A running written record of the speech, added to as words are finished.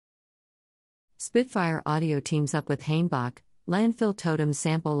Spitfire Audio teams up with Hainbach. Landfill Totems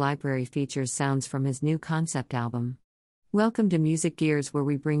sample library features sounds from his new concept album. Welcome to Music Gears, where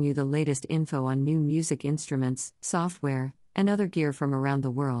we bring you the latest info on new music instruments, software, and other gear from around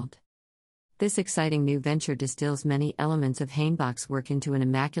the world. This exciting new venture distills many elements of Hainbach's work into an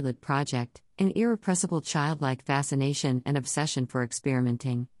immaculate project, an irrepressible childlike fascination and obsession for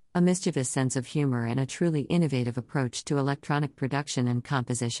experimenting, a mischievous sense of humor, and a truly innovative approach to electronic production and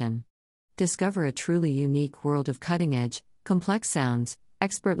composition. Discover a truly unique world of cutting-edge, complex sounds,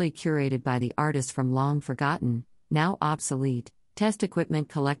 expertly curated by the artist from long-forgotten, now-obsolete, test equipment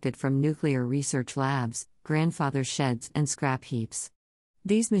collected from nuclear research labs, grandfather's sheds, and scrap heaps.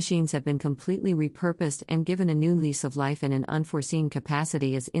 These machines have been completely repurposed and given a new lease of life in an unforeseen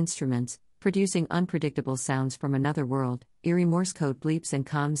capacity as instruments, producing unpredictable sounds from another world, eerie Morse code bleeps and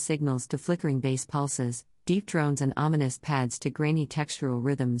comms signals to flickering bass pulses, deep drones and ominous pads to grainy textural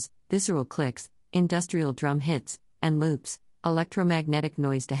rhythms, visceral clicks, industrial drum hits, and loops, electromagnetic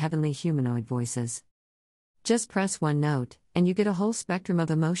noise to heavenly humanoid voices. Just press one note, and you get a whole spectrum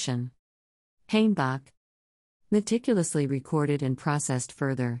of emotion. Hainbach. Meticulously recorded and processed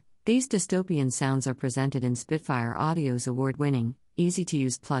further, these dystopian sounds are presented in Spitfire Audio's award-winning,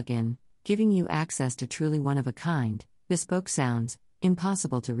 easy-to-use plug-in, giving you access to truly one-of-a-kind, bespoke sounds,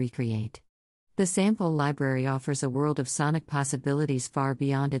 impossible to recreate. The sample library offers a world of sonic possibilities far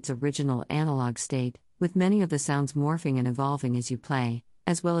beyond its original analog state, with many of the sounds morphing and evolving as you play,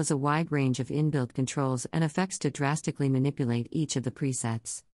 as well as a wide range of inbuilt controls and effects to drastically manipulate each of the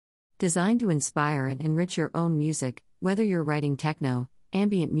presets. Designed to inspire and enrich your own music, whether you're writing techno,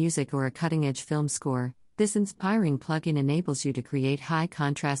 ambient music, or a cutting-edge film score, this inspiring plugin enables you to create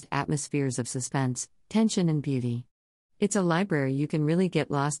high-contrast atmospheres of suspense, tension, and beauty. It's a library you can really get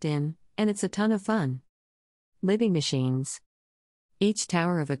lost in, and it's a ton of fun. Living machines. Each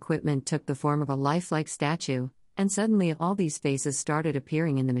tower of equipment took the form of a lifelike statue, and suddenly all these faces started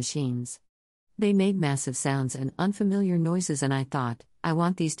appearing in the machines. They made massive sounds and unfamiliar noises, and I thought, I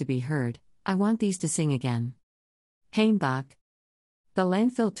want these to be heard, I want these to sing again. Hainbach. The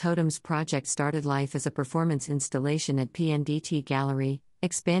Landfill Totems project started life as a performance installation at PNDT Gallery,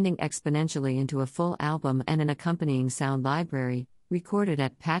 expanding exponentially into a full album and an accompanying sound library, recorded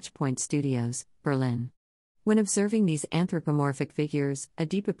at Patchpoint Studios, Berlin. When observing these anthropomorphic figures, a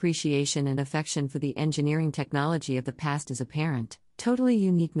deep appreciation and affection for the engineering technology of the past is apparent. Totally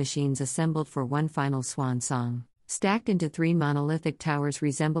unique machines assembled for one final swan song. Stacked into three monolithic towers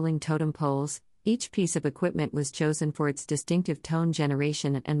resembling totem poles, each piece of equipment was chosen for its distinctive tone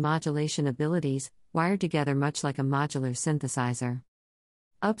generation and modulation abilities, wired together much like a modular synthesizer.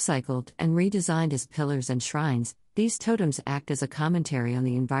 Upcycled and redesigned as pillars and shrines, these totems act as a commentary on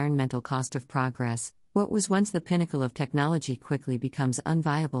the environmental cost of progress. What was once the pinnacle of technology quickly becomes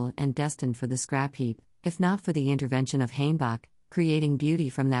unviable and destined for the scrap heap, if not for the intervention of Hainbach, creating beauty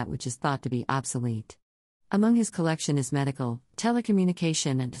from that which is thought to be obsolete. Among his collection is medical,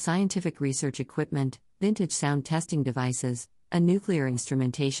 telecommunication, and scientific research equipment, vintage sound testing devices, a nuclear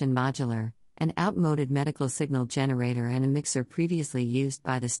instrumentation modular, an outmoded medical signal generator, and a mixer previously used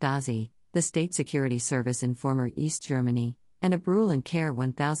by the Stasi, the State Security Service in former East Germany, and a Brühl & Kjær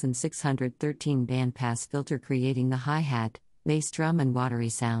 1613 bandpass filter creating the hi-hat, bass drum, and watery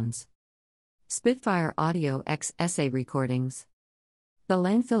sounds. Spitfire Audio X Essay Recordings. The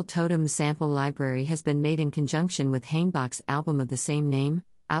Landfill Totems sample library has been made in conjunction with Hainbach's album of the same name,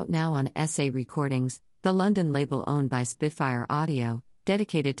 out now on Essay Recordings, the London label owned by Spitfire Audio,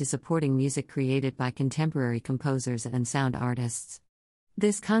 dedicated to supporting music created by contemporary composers and sound artists.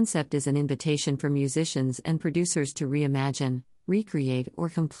 This concept is an invitation for musicians and producers to reimagine, recreate, or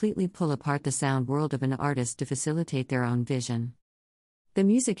completely pull apart the sound world of an artist to facilitate their own vision. The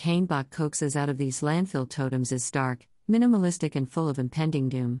music Hainbach coaxes out of these landfill totems is stark, minimalistic, and full of impending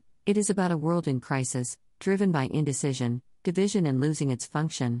doom. It is about a world in crisis, driven by indecision, division, and losing its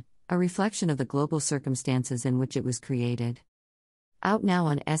function, a reflection of the global circumstances in which it was created. Out now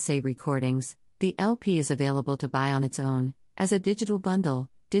on Essay Recordings, the LP is available to buy on its own, as a digital bundle,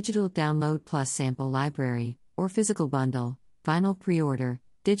 digital download plus sample library, or physical bundle, vinyl pre-order,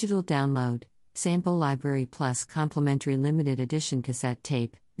 digital download, sample library plus complimentary limited edition cassette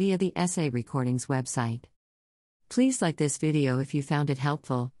tape, via the Essay Recordings website. Please like this video if you found it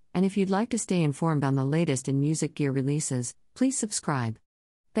helpful, and if you'd like to stay informed on the latest in music gear releases, please subscribe.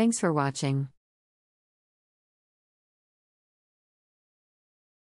 Thanks for watching.